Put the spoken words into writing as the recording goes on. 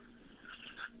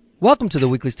Welcome to the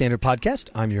Weekly Standard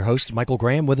Podcast. I'm your host, Michael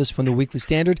Graham. With us from the Weekly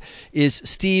Standard is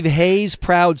Steve Hayes,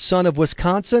 proud son of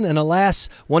Wisconsin. And alas,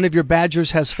 one of your Badgers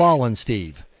has fallen,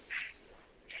 Steve.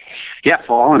 Yeah,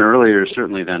 fallen earlier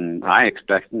certainly than I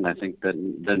expected, and I think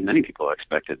than many people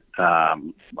expected. I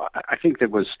think there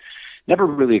was never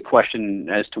really a question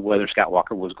as to whether Scott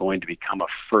Walker was going to become a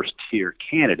first-tier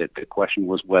candidate. The question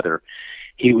was whether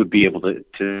he would be able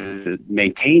to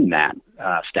maintain that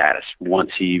status once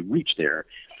he reached there.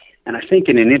 And I think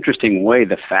in an interesting way,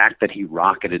 the fact that he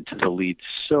rocketed to the lead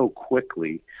so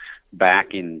quickly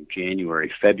back in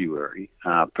January, February,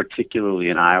 particularly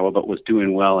in Iowa, but was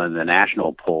doing well in the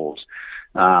national polls,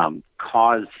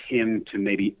 caused him to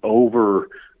maybe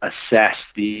over-assess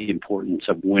the importance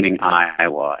of winning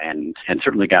Iowa and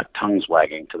certainly got tongues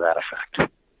wagging to that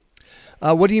effect.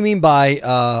 What do you mean by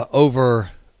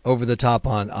over the top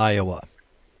on Iowa?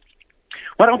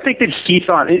 Well, I don't think that he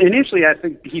thought, initially I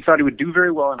think he thought he would do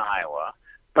very well in Iowa,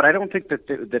 but I don't think that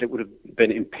it would have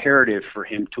been imperative for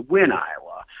him to win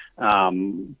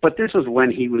Iowa. But this was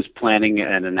when he was planning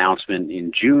an announcement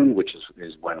in June, which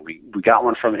is when we got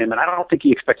one from him, and I don't think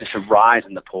he expected to rise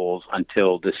in the polls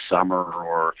until this summer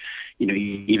or,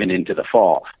 even into the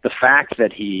fall. The fact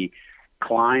that he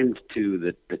climbed to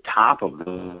the top of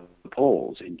the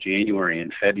polls in January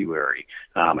and February,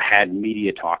 had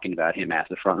media talking about him as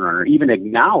the front runner, even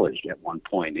acknowledged at one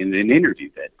point in an interview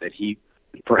that he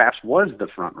perhaps was the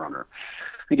front runner.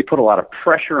 I think it put a lot of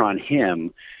pressure on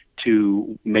him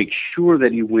to make sure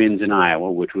that he wins in Iowa,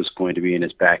 which was going to be in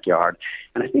his backyard.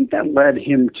 And I think that led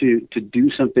him to do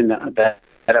something that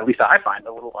at least I find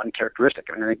a little uncharacteristic.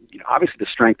 I mean, obviously the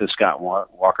strength of Scott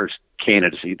Walker's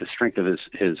candidacy, the strength of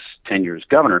his tenure as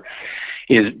governor,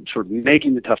 is sort of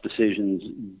making the tough decisions,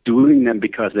 doing them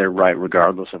because they're right,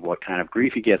 regardless of what kind of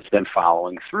grief he gets, then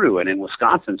following through. And in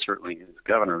Wisconsin, certainly as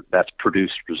governor, that's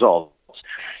produced results.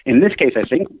 In this case, I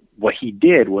think what he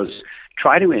did was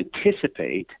try to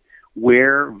anticipate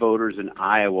where voters in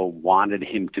Iowa wanted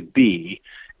him to be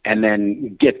and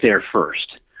then get there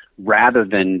first, rather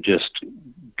than just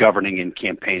governing and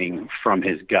campaigning from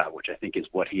his gut, which I think is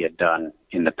what he had done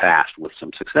in the past with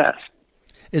some success.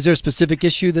 Is there a specific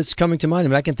issue that's coming to mind? I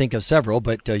mean, I can think of several,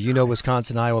 but you know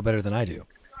Wisconsin, Iowa better than I do.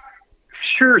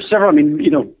 Sure, several. I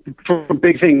mean, from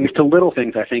big things to little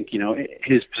things, I think,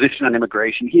 his position on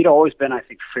immigration, he'd always been, I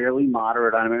think, fairly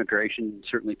moderate on immigration.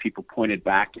 Certainly people pointed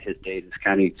back to his days as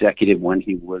county executive when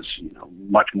he was,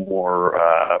 much more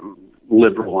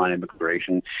liberal on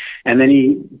immigration. And then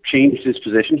he changed his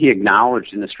position. He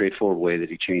acknowledged in a straightforward way that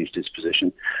he changed his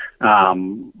position.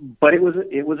 But it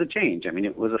was a change. I mean,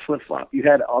 it was a flip-flop. You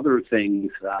had other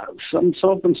things, some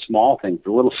of them small things,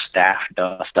 the little staff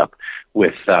dust-up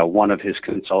with one of his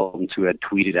consultants who had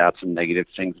tweeted out some negative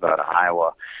things about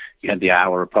Iowa. You had the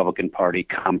Iowa Republican Party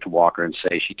come to Walker and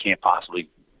say she can't possibly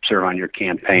serve on your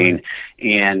campaign.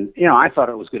 And, I thought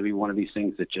it was going to be one of these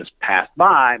things that just passed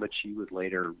by, but she was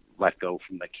later let go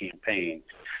from the campaign.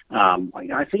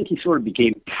 I think he sort of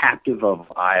became captive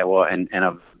of Iowa and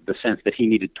of the sense that he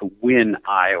needed to win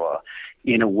Iowa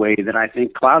in a way that I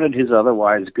think clouded his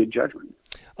otherwise good judgment.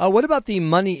 What about the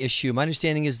money issue? My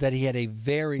understanding is that he had a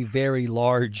very, very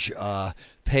large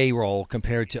payroll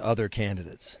compared to other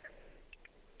candidates.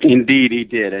 Indeed, he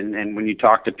did. And when you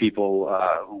talk to people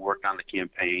who worked on the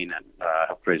campaign and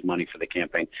helped raise money for the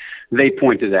campaign, they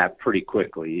point to that pretty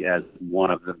quickly as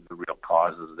one of the real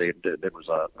causes. There was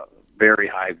a very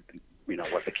high,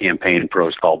 what the campaign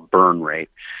pros called burn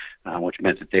rate, which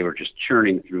meant that they were just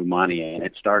churning through money, and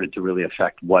it started to really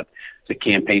affect what the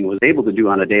campaign was able to do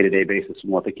on a day-to-day basis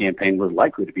and what the campaign was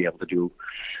likely to be able to do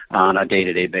on a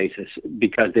day-to-day basis,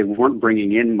 because they weren't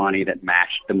bringing in money that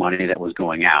matched the money that was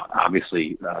going out.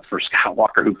 Obviously, for Scott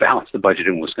Walker, who balanced the budget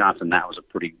in Wisconsin, that was a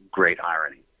pretty great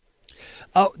irony.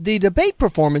 The debate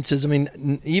performances, I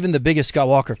mean, even the biggest Scott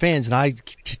Walker fans, and I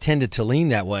tended to lean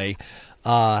that way,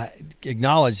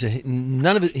 acknowledge that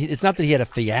none of it, it's not that he had a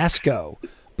fiasco,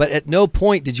 but at no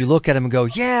point did you look at him and go,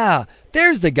 yeah,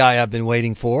 there's the guy I've been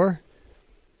waiting for.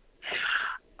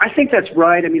 I think that's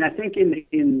right. I mean, I think in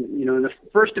the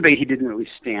first debate he didn't really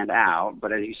stand out,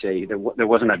 but as you say, there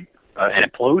wasn't an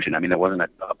implosion. I mean, there wasn't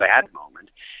a bad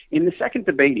moment. In the second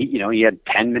debate, he had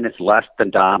 10 minutes less than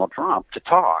Donald Trump to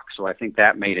talk, so I think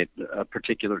that made it a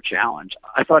particular challenge.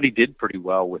 I thought he did pretty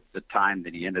well with the time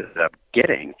that he ended up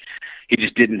getting. He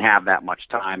just didn't have that much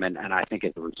time, and I think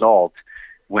as a result,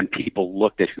 when people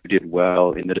looked at who did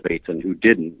well in the debates and who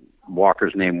didn't,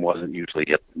 Walker's name wasn't usually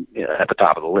at the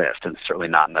top of the list, and certainly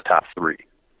not in the top three.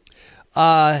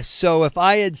 So if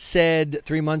I had said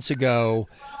 3 months ago,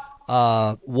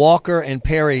 Walker and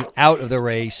Perry out of the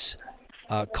race,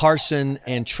 Carson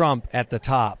and Trump at the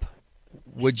top,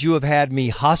 would you have had me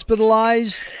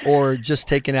hospitalized or just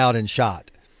taken out and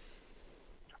shot?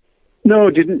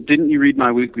 No, didn't you read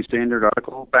my Weekly Standard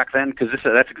article back then? Because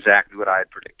that's exactly what I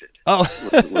had predicted. Oh,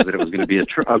 was that it was going to be a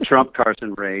Trump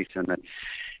Carson race, and then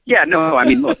yeah, no, I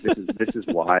mean, look, this is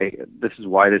why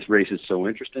this race is so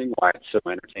interesting, why it's so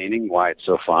entertaining, why it's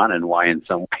so fun, and why in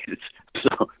some ways it's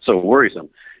so worrisome.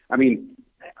 I mean,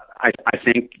 I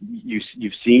think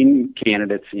you've seen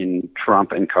candidates in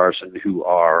Trump and Carson who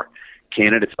are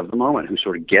candidates of the moment, who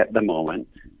sort of get the moment,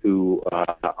 who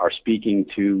are speaking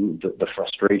to the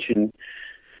frustration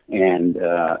and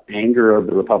anger of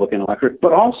the Republican electorate,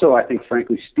 but also, I think,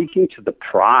 frankly, speaking to the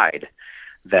pride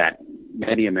that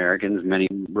many Americans, many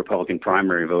Republican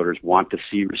primary voters want to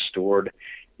see restored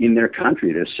in their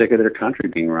country. They're sick of their country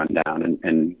being run down,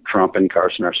 and Trump and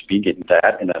Carson are speaking to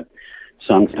that in a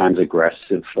sometimes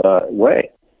aggressive way.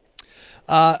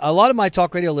 A lot of my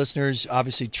talk radio listeners,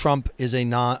 obviously, Jeb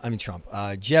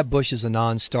Bush is a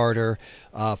non-starter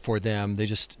for them. They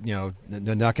just,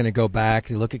 they're not going to go back.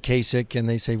 They look at Kasich and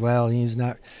they say, well, he's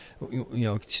not,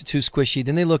 too squishy.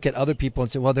 Then they look at other people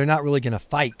and say, well, they're not really going to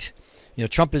fight.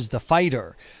 Trump is the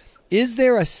fighter. Is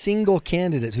there a single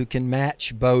candidate who can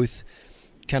match both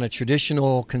kind of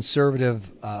traditional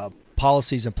conservative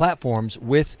policies and platforms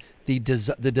with the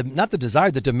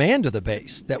demand of the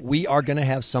base that we are going to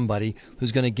have somebody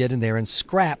who's going to get in there and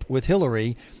scrap with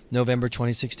Hillary November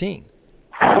 2016?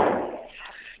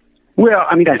 Well,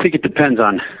 I mean, I think it depends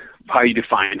on how you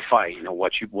define fight.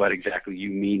 What exactly you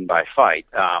mean by fight.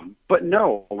 But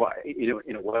no,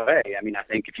 in a way, I mean, I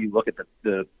think if you look at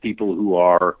the people who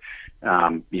are,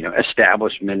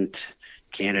 establishment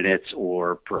candidates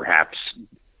or perhaps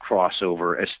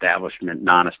crossover establishment,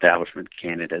 non-establishment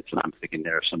candidates, and I'm thinking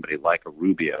there's somebody like a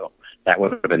Rubio. That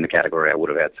would have been the category I would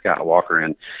have had Scott Walker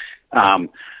in.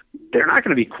 They're not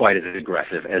going to be quite as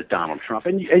aggressive as Donald Trump,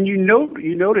 and you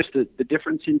notice the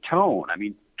difference in tone. I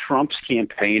mean, Trump's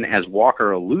campaign, as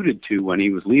Walker alluded to when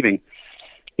he was leaving,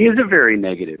 is a very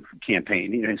negative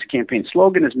campaign. His campaign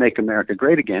slogan is "Make America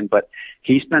Great Again," but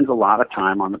he spends a lot of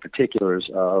time on the particulars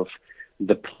of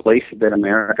the place that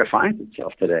America finds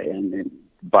itself today, and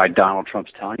by Donald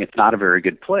Trump's telling, it's not a very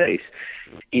good place.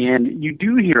 And you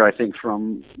do hear, I think,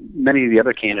 from many of the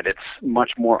other candidates,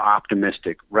 much more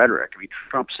optimistic rhetoric. I mean,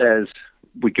 Trump says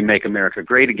we can make America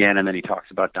great again, and then he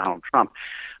talks about Donald Trump.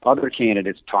 Other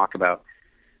candidates talk about,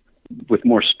 with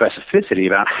more specificity,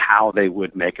 about how they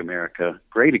would make America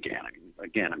great again. I mean,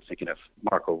 again, I'm thinking of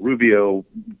Marco Rubio.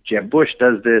 Jeb Bush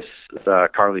does this.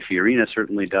 Carly Fiorina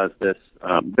certainly does this.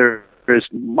 There's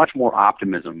much more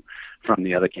optimism from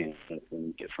the other candidates than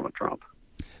you get from a Trump.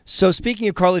 So speaking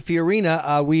of Carly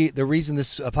Fiorina, the reason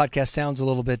this podcast sounds a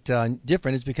little bit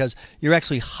different is because you're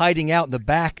actually hiding out in the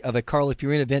back of a Carly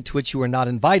Fiorina event to which you were not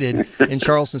invited in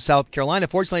Charleston, South Carolina.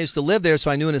 Fortunately, I used to live there,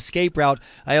 so I knew an escape route.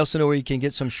 I also know where you can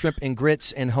get some shrimp and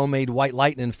grits and homemade white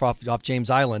lightning off James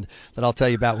Island that I'll tell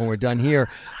you about when we're done here.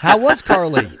 How was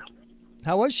Carly?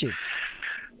 How was she?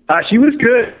 She was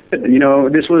good.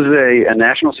 This was a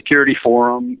national security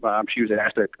forum. She was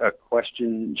asked a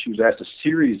question. She was asked a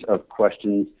series of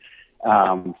questions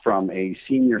from a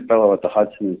senior fellow at the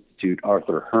Hudson Institute,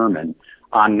 Arthur Herman,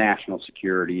 on national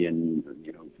security and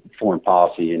foreign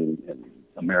policy and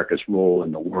America's role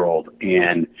in the world.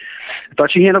 And I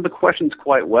thought she handled the questions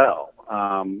quite well.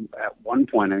 At one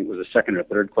point, I think it was the second or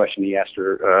third question, he asked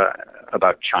her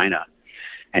about China.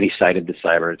 And he cited the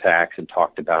cyber attacks and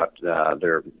talked about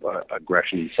their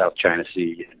aggression in South China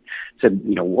Sea and said,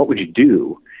 what would you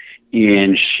do?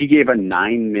 And she gave a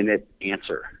 9-minute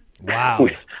answer. Wow.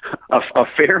 With a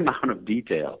fair amount of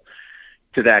detail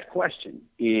to that question.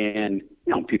 And,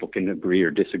 people can agree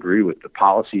or disagree with the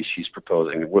policies she's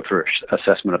proposing with her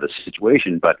assessment of the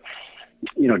situation. But,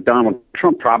 Donald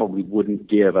Trump probably wouldn't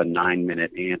give a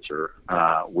 9-minute answer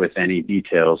with any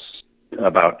details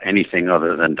about anything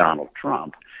other than Donald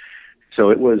Trump. So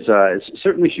it was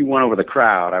certainly she won over the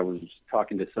crowd. I was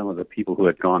talking to some of the people who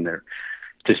had gone there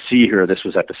to see her. This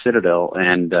was at the Citadel,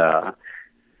 and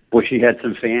she had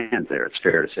some fans there. It's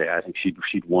fair to say. I think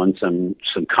she'd won some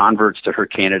converts to her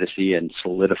candidacy and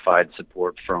solidified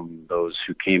support from those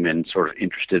who came in sort of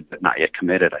interested but not yet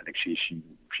committed. I think she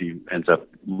ends up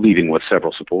leaving with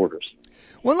several supporters.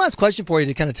 One last question for you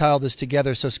to kind of tie all this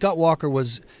together. So Scott Walker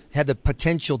had the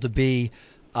potential to be,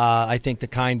 I think, the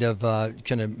kind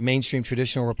of mainstream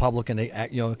traditional Republican,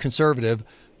 conservative,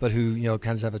 but who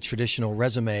kind of have a traditional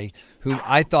resume, who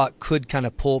I thought could kind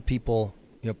of pull people,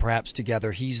 perhaps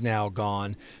together. He's now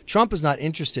gone. Trump is not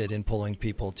interested in pulling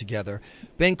people together.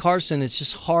 Ben Carson, it's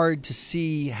just hard to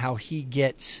see how he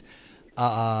gets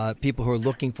people who are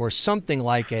looking for something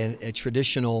like a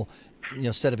traditional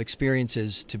set of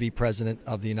experiences to be president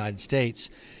of the United States.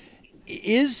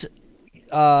 Is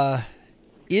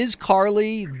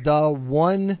Carly the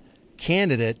one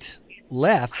candidate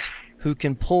left who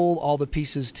can pull all the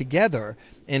pieces together?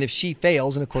 And if she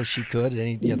fails, and of course she could,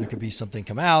 and there could be something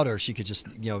come out, or she could just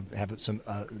have some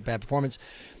bad performance.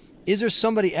 Is there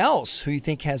somebody else who you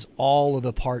think has all of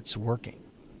the parts working?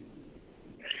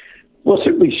 Well,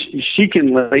 certainly she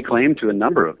can lay claim to a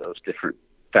number of those different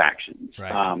factions.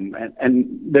 Right.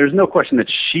 And there's no question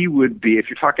that she would be, if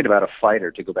you're talking about a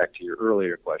fighter, to go back to your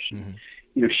earlier question,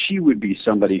 she would be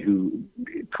somebody who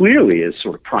clearly is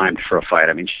sort of primed for a fight.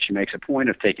 I mean, she makes a point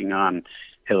of taking on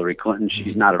Hillary Clinton.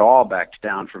 She's not at all backed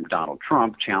down from Donald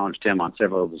Trump, challenged him on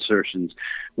several of the assertions,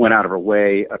 went out of her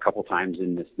way a couple times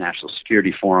in this national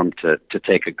security forum to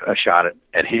take a shot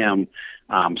at him.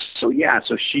 So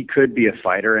she could be a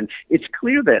fighter. And it's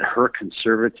clear that her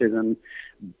conservatism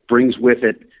brings with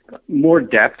it more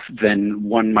depth than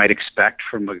one might expect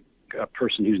from a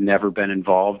person who's never been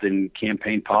involved in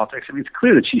campaign politics. I mean, it's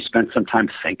clear that she spent some time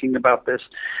thinking about this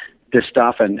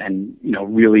stuff and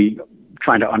really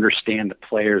trying to understand the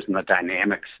players and the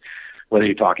dynamics, whether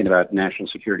you're talking about national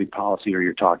security policy or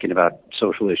you're talking about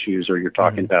social issues or you're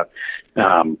talking about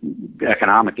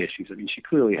economic issues. I mean, she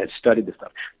clearly has studied this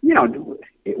stuff.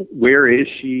 Where is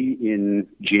she in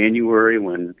January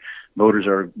when voters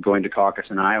are going to caucus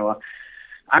in Iowa?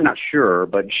 I'm not sure,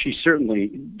 but she certainly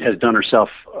has done herself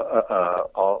a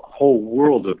whole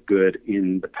world of good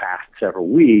in the past several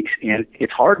weeks, and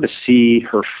it's hard to see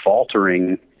her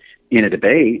faltering in a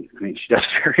debate. I mean, she does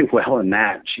very well in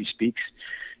that. She speaks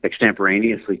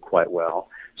extemporaneously quite well.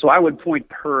 So I would point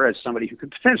her as somebody who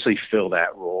could potentially fill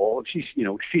that role. She's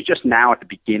just now at the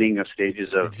beginning of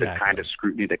stages of the kind of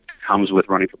scrutiny that comes with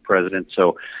running for president.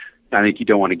 So I think you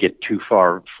don't want to get too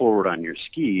far forward on your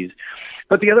skis.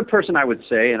 But the other person I would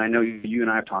say, and I know you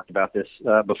and I have talked about this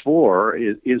before,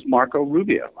 is Marco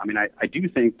Rubio. I mean, I do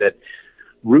think that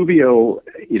Rubio,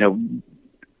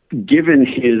 given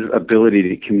his ability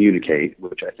to communicate,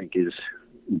 which I think is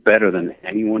better than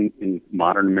anyone in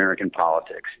modern American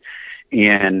politics,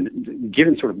 and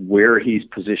given sort of where he's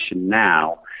positioned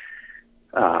now,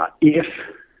 if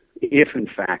in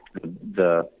fact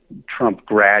the Trump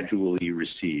gradually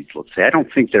recedes, let's say, I don't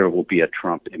think there will be a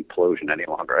Trump implosion any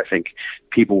longer. I think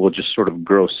people will just sort of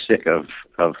grow sick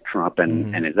of Trump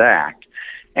and his act.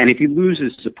 And if he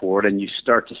loses support and you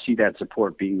start to see that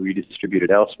support being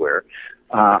redistributed elsewhere,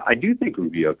 I do think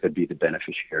Rubio could be the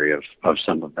beneficiary of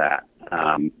some of that.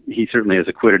 He certainly has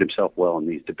acquitted himself well in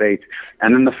these debates.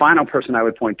 And then the final person I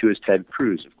would point to is Ted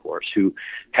Cruz, of course, who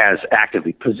has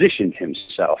actively positioned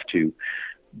himself to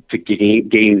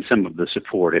gain some of the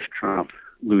support if Trump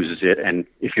loses it. And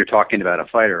if you're talking about a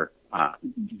fighter,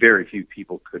 very few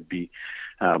people could be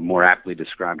more aptly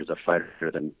described as a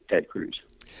fighter than Ted Cruz.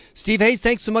 Steve Hayes,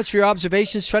 thanks so much for your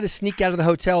observations. Try to sneak out of the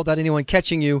hotel without anyone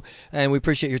catching you, and we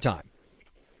appreciate your time.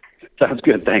 Sounds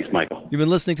good. Thanks, Michael. You've been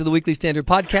listening to the Weekly Standard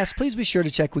Podcast. Please be sure to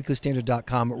check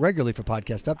weeklystandard.com regularly for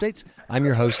podcast updates. I'm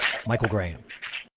your host, Michael Graham.